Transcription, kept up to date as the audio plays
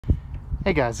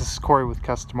Hey guys, this is Corey with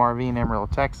Custom RV in Amarillo,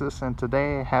 Texas, and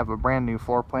today I have a brand new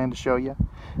floor plan to show you.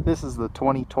 This is the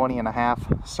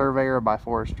 2020.5 Surveyor by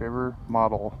Forest River,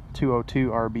 model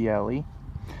 202RBLE.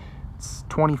 It's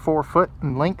 24 foot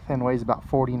in length and weighs about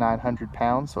 4,900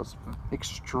 pounds, so it's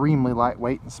extremely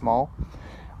lightweight and small.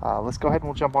 Let's go ahead and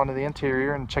we'll jump onto the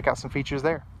interior and check out some features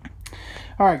there.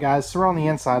 Alright guys, so we're on the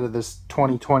inside of this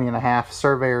 2020.5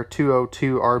 Surveyor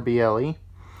 202RBLE.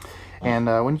 And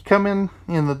when you come in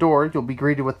the door, you'll be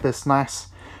greeted with this nice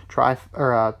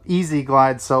easy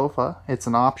glide sofa. It's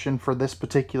an option for this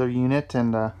particular unit,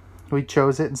 and we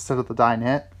chose it instead of the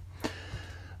dinette,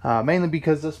 mainly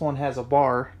because this one has a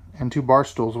bar and two bar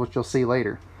stools, which you'll see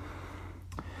later.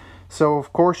 So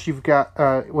of course you've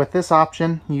got with this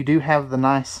option, you do have the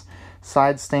nice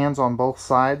side stands on both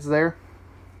sides there,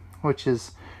 which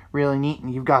is really neat,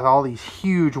 and you've got all these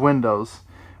huge windows,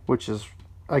 which is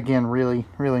again really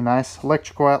nice.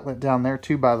 Electrical outlet down there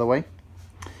too, by the way.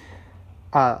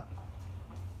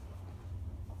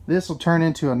 This will turn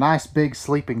into a nice big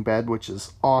sleeping bed, which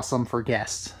is awesome for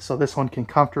guests. So this one can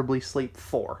comfortably sleep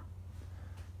 4.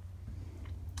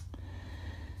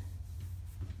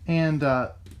 And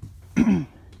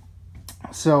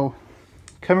so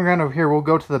coming around over here, we'll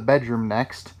go to the bedroom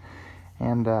next.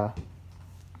 And so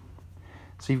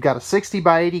you've got a 60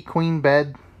 by 80 queen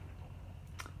bed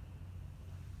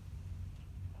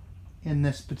in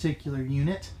this particular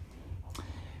unit.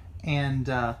 And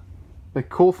the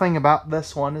cool thing about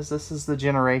this one is this is the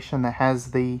generation that has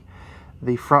the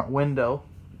front window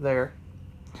there,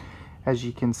 as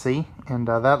you can see, and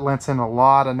that lets in a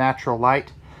lot of natural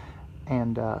light.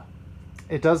 And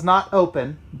it does not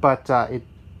open, but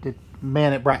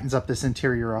it brightens up this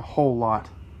interior a whole lot.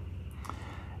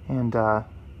 And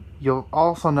you'll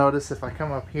also notice, if I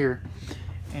come up here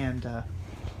and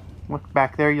look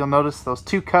back there, you'll notice those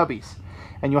 2 cubbies,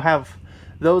 and you'll have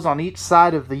those on each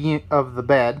side of the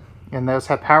bed, and those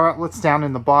have power outlets down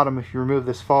in the bottom if you remove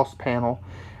this false panel.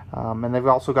 And they've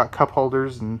also got cup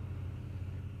holders, and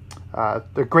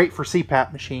they're great for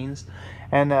CPAP machines.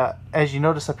 And as you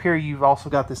notice up here, you've also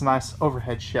got this nice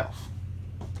overhead shelf.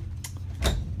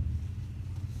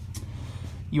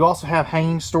 You also have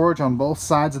hanging storage on both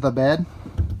sides of the bed,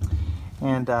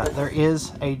 and there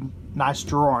is a nice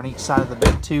drawer on each side of the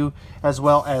bed too, as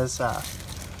well as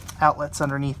outlets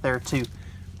underneath there too,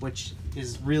 which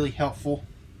is really helpful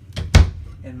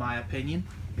in my opinion.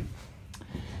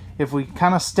 If we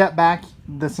kind of step back,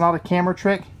 that's not a camera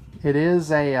trick, it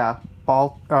is a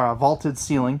vaulted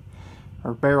ceiling,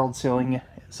 or barreled ceiling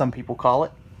some people call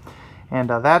it, and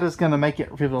that is going to make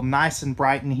it feel nice and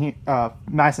bright in here,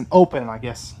 nice and open, I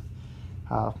guess,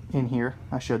 in here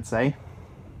I should say.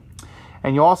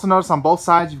 And you'll also notice on both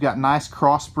sides you've got nice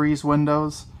cross breeze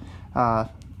windows,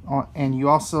 and you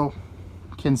also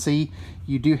can see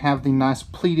you do have the nice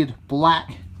pleated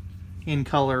black in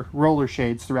color roller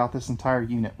shades throughout this entire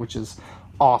unit, which is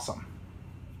awesome.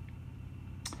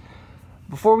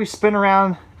 Before we spin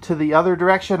around to the other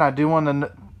direction, I do want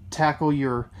to tackle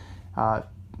your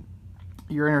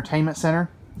entertainment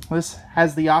center. This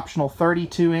has the optional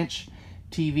 32-inch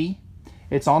TV.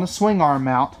 It's on a swing arm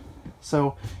mount,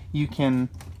 so you can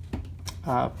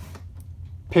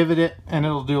pivot it and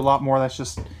it'll do a lot more. That's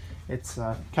just, it's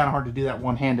kind of hard to do that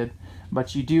one-handed,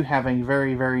 but you do have a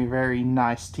very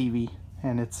nice TV,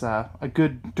 and it's a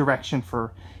good direction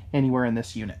for anywhere in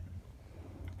this unit.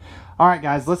 Alright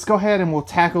guys, let's go ahead and we'll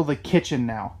tackle the kitchen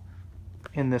now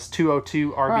in this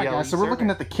 202 RBLE. Alright guys, so we're looking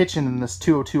at the kitchen in this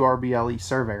 202 RBLE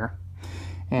Surveyor,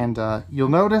 and you'll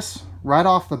notice right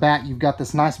off the bat you've got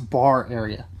this nice bar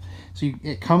area. So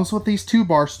it comes with these 2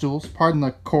 bar stools. Pardon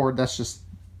the cord, that's just,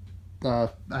 I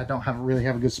don't really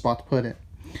have a good spot to put it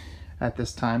at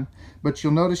this time. But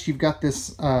you'll notice you've got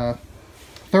this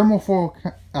thermofoil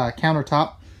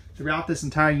countertop throughout this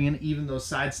entire unit, even those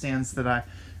side stands that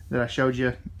I showed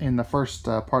you in the first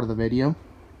part of the video.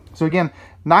 So again,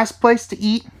 nice place to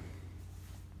eat.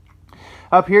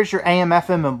 Up here's your AM,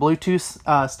 FM, and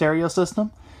Bluetooth stereo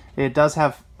system. It does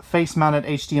have face-mounted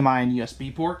HDMI and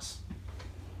USB ports.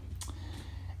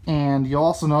 And you'll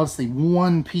also notice the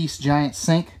 1-piece giant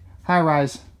sink,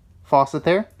 high-rise faucet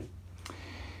there.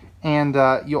 And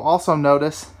you'll also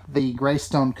notice the gray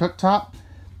stone cooktop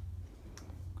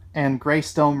and gray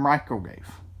stone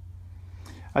microwave.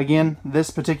 Again,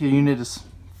 this particular unit is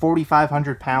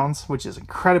 4,500 pounds, which is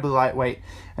incredibly lightweight,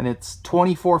 and it's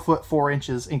 24 foot 4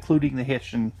 inches, including the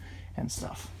hitch and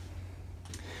stuff.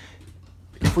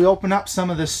 If we open up some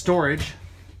of this storage,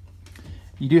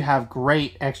 you do have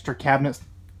great extra cabinet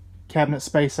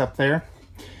space up there.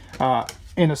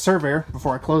 In a Surveyor,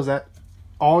 before I close that,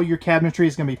 all your cabinetry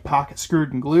is going to be pocket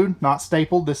screwed and glued, not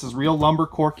stapled. This is real lumber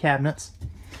core cabinets.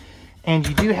 And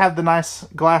you do have the nice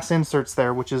glass inserts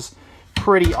there, which is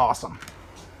pretty awesome.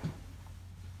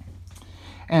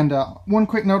 And one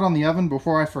quick note on the oven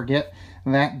before I forget,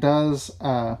 that does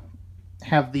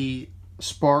have the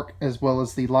spark as well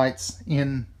as the lights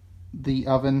in the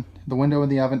oven, the window in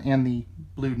the oven, and the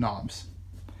blue knobs.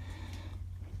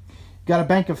 Got a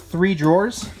bank of 3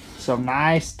 drawers, so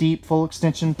nice deep full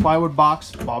extension plywood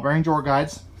box, ball bearing drawer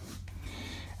guides.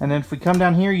 And then if we come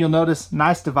down here, you'll notice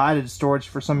nice divided storage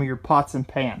for some of your pots and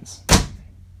pans.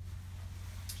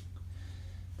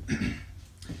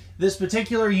 This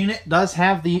particular unit does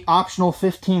have the optional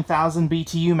 15,000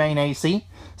 BTU main AC,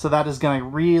 so that is going to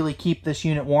really keep this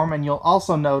unit warm. And you'll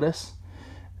also notice,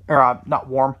 or not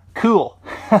warm, cool.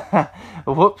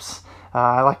 Whoops.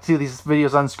 I like to do these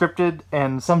videos unscripted,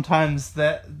 and sometimes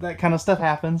that kind of stuff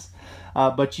happens.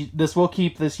 But this will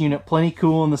keep this unit plenty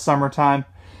cool in the summertime.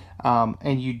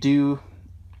 And you do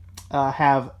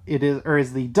have,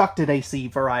 is the ducted AC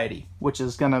variety, which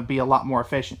is going to be a lot more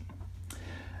efficient.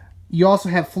 You also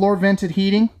have floor vented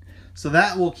heating, so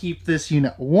that will keep this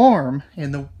unit warm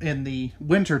in the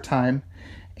winter time,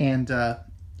 and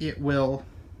it will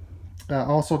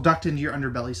also duct into your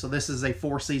underbelly. So this is a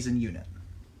 4-season unit.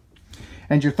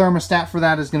 And your thermostat for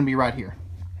that is going to be right here.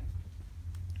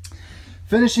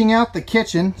 Finishing out the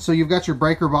kitchen, so you've got your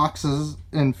breaker boxes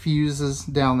and fuses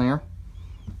down there.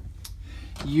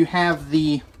 You have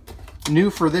the new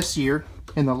for this year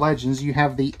in the Legends, you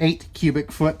have the 8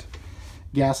 cubic foot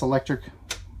gas electric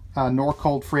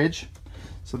Norcold fridge.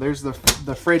 So there's the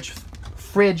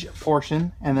fridge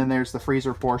portion, and then there's the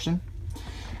freezer portion.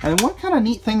 And then one kind of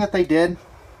neat thing that they did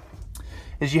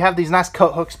is you have these nice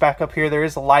coat hooks back up here. There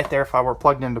is a light there if I were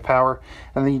plugged into power,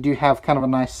 and then you do have kind of a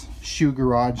nice shoe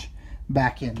garage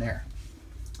back in there.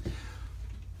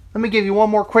 Let me give you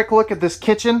one more quick look at this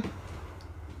kitchen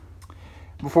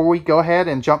before we go ahead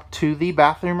and jump to the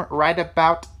bathroom right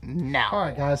about now. All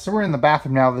right, guys, so we're in the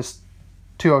bathroom now, this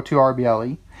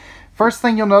 202RBLE. First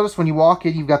thing you'll notice when you walk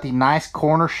in, you've got the nice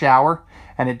corner shower,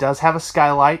 and it does have a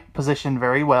skylight positioned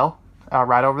very well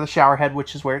right over the shower head,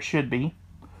 which is where it should be.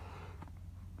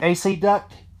 AC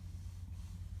duct.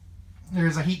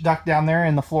 There's a heat duct down there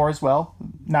in the floor as well.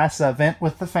 Nice vent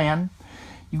with the fan.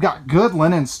 You've got good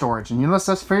linen storage, and you notice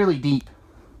that's fairly deep.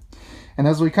 And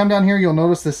as we come down here, you'll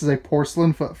notice this is a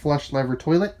porcelain foot flush lever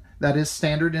toilet. That is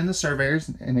standard in the Surveyors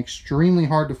and extremely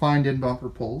hard to find in bumper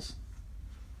pulls.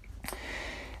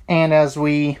 And as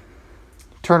we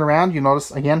turn around, you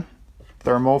notice again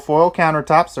thermofoil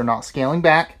countertops. They're not scaling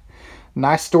back.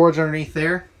 Nice storage underneath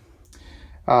there.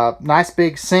 Nice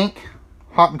big sink,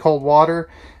 hot and cold water,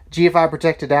 GFI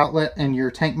protected outlet, and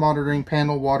your tank monitoring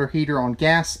panel, water heater on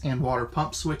gas, and water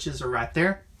pump switches are right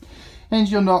there. And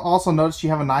you'll also notice you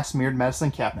have a nice mirrored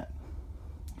medicine cabinet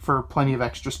for plenty of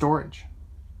extra storage.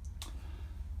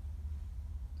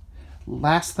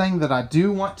 Last thing that I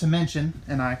do want to mention,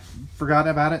 and I forgot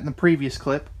about it in the previous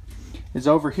clip, is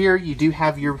over here you do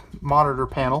have your monitor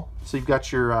panel. So you've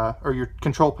got your or your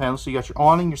control panel. So you got your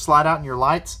awning, your slide out, and your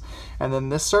lights. And then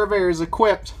this Surveyor is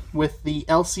equipped with the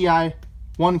LCI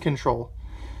 1 control.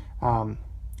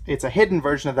 It's a hidden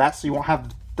version of that, so you won't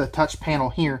have the touch panel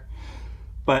here.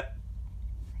 But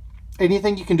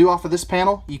anything you can do off of this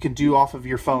panel, you can do off of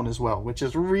your phone as well, which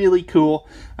is really cool.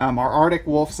 Our Arctic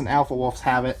Wolves and Alpha Wolves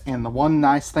have it, and the one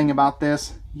nice thing about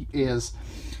this is,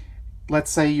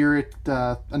 let's say you're at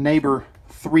a neighbor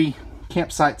 3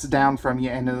 campsites down from you,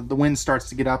 and the wind starts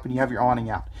to get up and you have your awning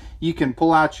out. You can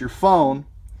pull out your phone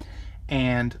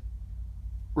and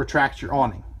retract your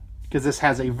awning, because this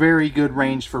has a very good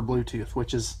range for Bluetooth,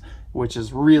 which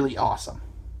is really awesome.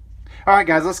 All right,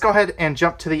 guys, let's go ahead and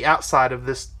jump to the outside of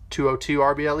this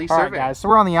 202RBLE Surveyor. All right, guys, so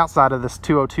we're on the outside of this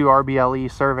 202RBLE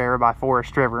Surveyor by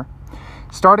Forest River.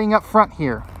 Starting up front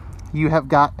here, you have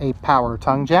got a power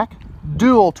tongue jack,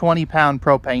 dual 20-pound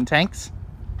propane tanks,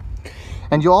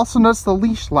 and you'll also notice the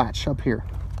leash latch up here.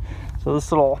 So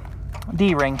this little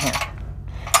D-ring here,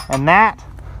 and that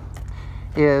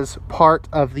is part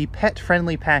of the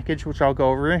pet-friendly package, which I'll go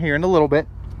over here in a little bit.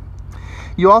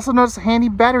 You also notice a handy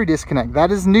battery disconnect.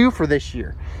 That is new for this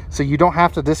year, so you don't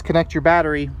have to disconnect your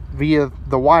battery via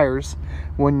the wires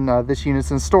when this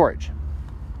unit's in storage.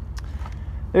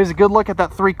 There's a good look at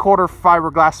that 3/4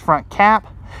 fiberglass front cap,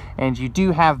 and you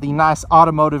do have the nice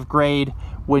automotive grade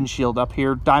windshield up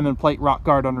here, diamond plate rock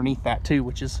guard underneath that too,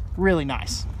 which is really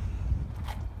nice.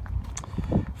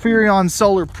 Furrion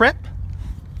solar prep.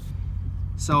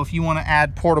 So if you want to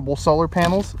add portable solar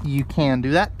panels, you can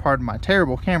do that. Pardon my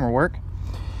terrible camera work.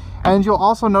 And you'll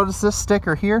also notice this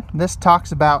sticker here. This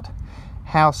talks about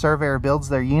how Surveyor builds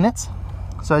their units.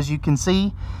 So as you can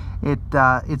see,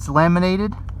 it's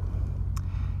laminated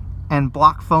and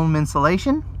block foam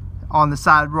insulation on the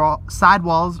side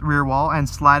walls, rear wall, and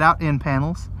slide out end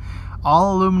panels.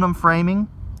 All aluminum framing,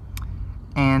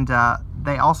 and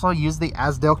they also use the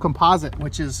Azdel composite,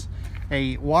 which is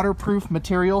a waterproof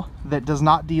material that does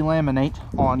not delaminate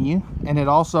on you, and it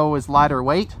also is lighter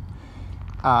weight,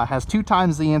 has 2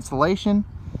 times the insulation,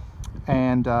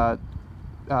 and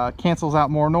cancels out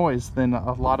more noise than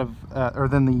a lot of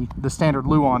than the standard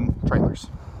Luan trailers.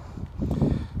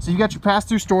 So you got your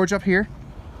pass-through storage up here.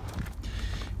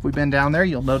 If we bend down there,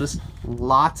 you'll notice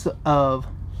lots of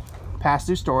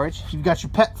pass-through storage. You've got your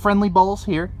pet-friendly bowls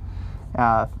here.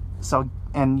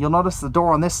 And you'll notice the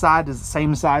door on this side is the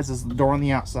same size as the door on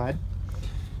the outside.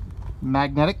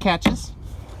 Magnetic catches.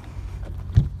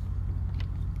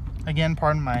 Again,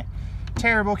 pardon my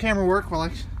terrible camera work while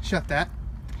I shut that.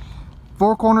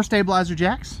 4-corner stabilizer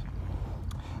jacks.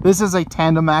 This is a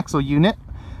tandem axle unit.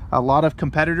 A lot of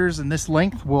competitors in this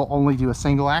length will only do a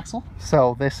single axle,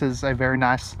 so this is a very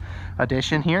nice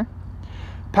addition here.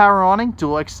 Power awning,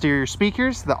 dual exterior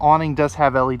speakers. The awning does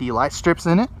have LED light strips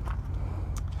in it.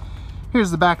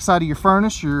 Here's the back side of your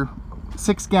furnace, your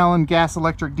 6-gallon gas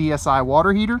electric DSI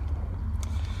water heater.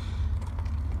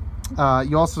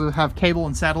 You also have cable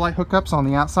and satellite hookups on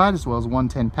the outside, as well as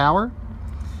 110 power.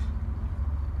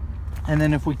 And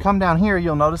then if we come down here,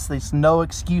 you'll notice there's no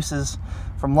excuses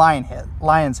from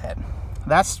Lion's Head.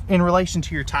 That's in relation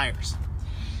to your tires.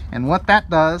 And what that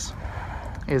does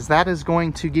is that is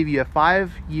going to give you a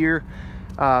 5-year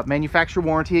manufacturer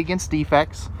warranty against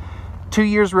defects, 2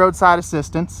 years roadside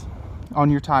assistance on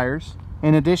your tires,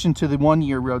 in addition to the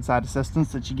 1-year roadside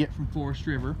assistance that you get from Forest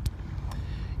River.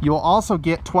 You'll also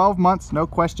get 12 months no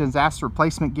questions asked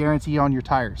replacement guarantee on your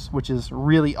tires, which is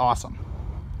really awesome.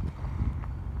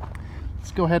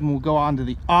 Let's go ahead and we'll go on to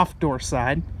the off door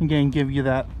side. Again, give you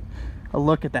a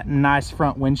look at that nice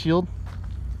front windshield.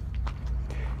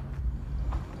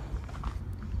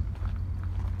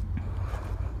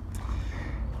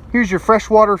 Here's your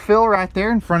freshwater fill right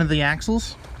there in front of the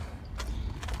axles.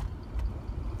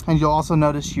 And you'll also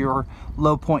notice your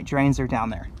low point drains are down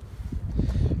there.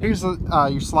 Here's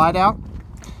your slide out.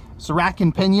 It's a rack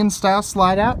and pinion style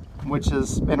slide out, which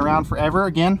has been around forever.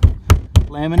 Again,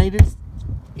 laminated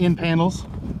end panels,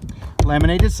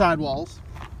 laminated sidewalls,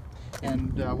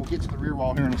 and we'll get to the rear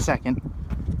wall here in a second.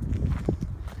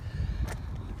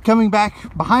 Coming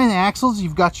back behind the axles,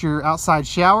 you've got your outside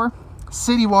shower,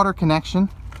 city water connection.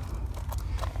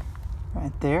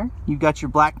 Right there, you've got your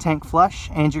black tank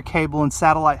flush and your cable and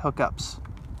satellite hookups.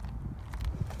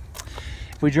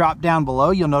 If we drop down below,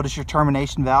 you'll notice your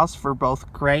termination valves for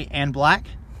both gray and black,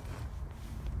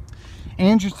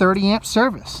 and your 30 amp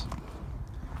service.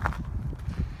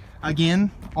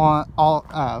 Again, on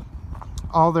all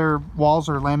their walls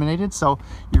are laminated, so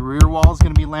your rear wall is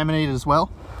going to be laminated as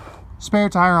well. Spare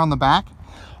tire on the back,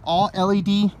 all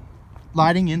LED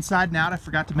lighting inside and out, I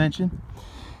forgot to mention.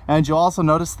 And you'll also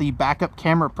notice the backup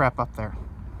camera prep up there,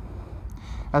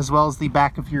 as well as the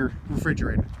back of your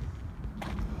refrigerator.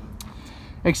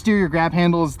 Exterior grab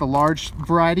handle is the large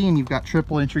variety, and you've got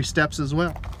triple entry steps as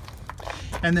well.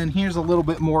 And then here's a little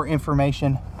bit more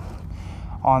information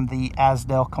on the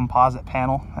Azdel composite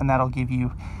panel, and that'll give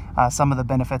you some of the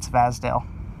benefits of Azdel.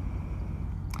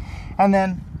 And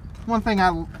then one thing I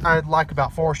like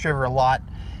about Forest River a lot,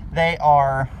 they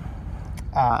are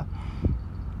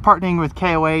partnering with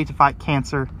KOA to fight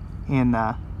cancer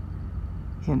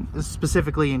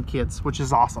specifically in kids, which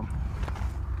is awesome.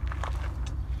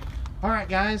 All right,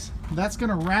 guys, that's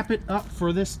gonna wrap it up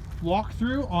for this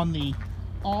walkthrough on the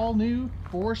all new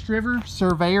Forest River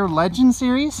Surveyor Legend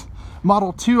Series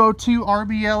Model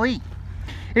 202RBLE.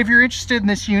 If you're interested in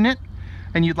this unit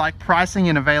and you'd like pricing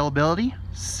and availability,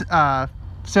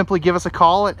 simply give us a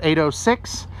call at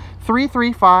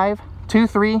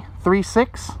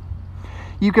 806-335-2336.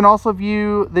 You can also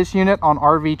view this unit on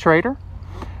RV Trader.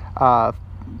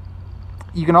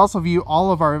 You can also view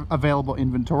all of our available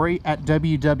inventory at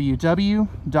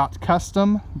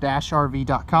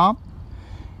www.custom-rv.com.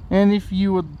 And if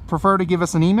you would prefer to give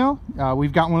us an email,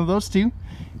 we've got one of those too.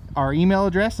 Our email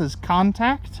address is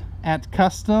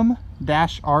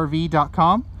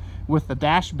contact@custom-rv.com, with the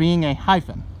dash being a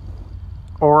hyphen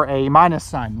or a minus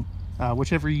sign,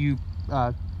 whichever you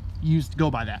use to go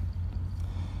by that.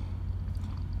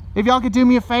 If y'all could do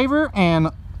me a favor and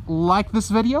like this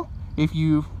video, if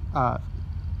you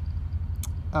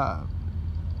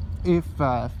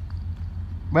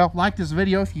like this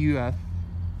video if you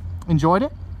enjoyed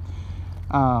it.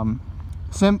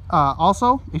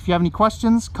 Also, if you have any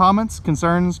questions, comments,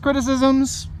 concerns,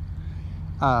 criticisms,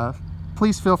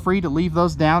 please feel free to leave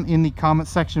those down in the comment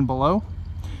section below.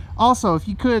 Also, if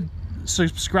you could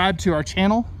subscribe to our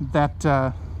channel,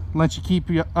 that lets you keep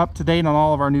you up to date on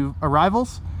all of our new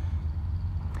arrivals.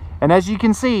 And as you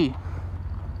can see,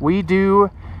 we do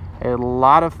a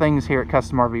lot of things here at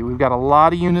Custom RV. We've got a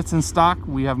lot of units in stock.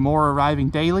 We have more arriving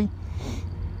daily.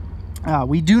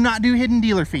 We do not do hidden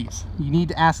dealer fees. You need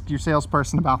to ask your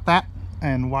salesperson about that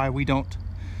and why we don't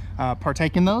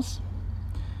partake in those.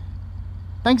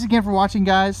 Thanks again for watching,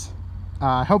 guys.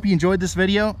 I hope you enjoyed this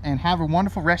video, and have a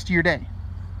wonderful rest of your day.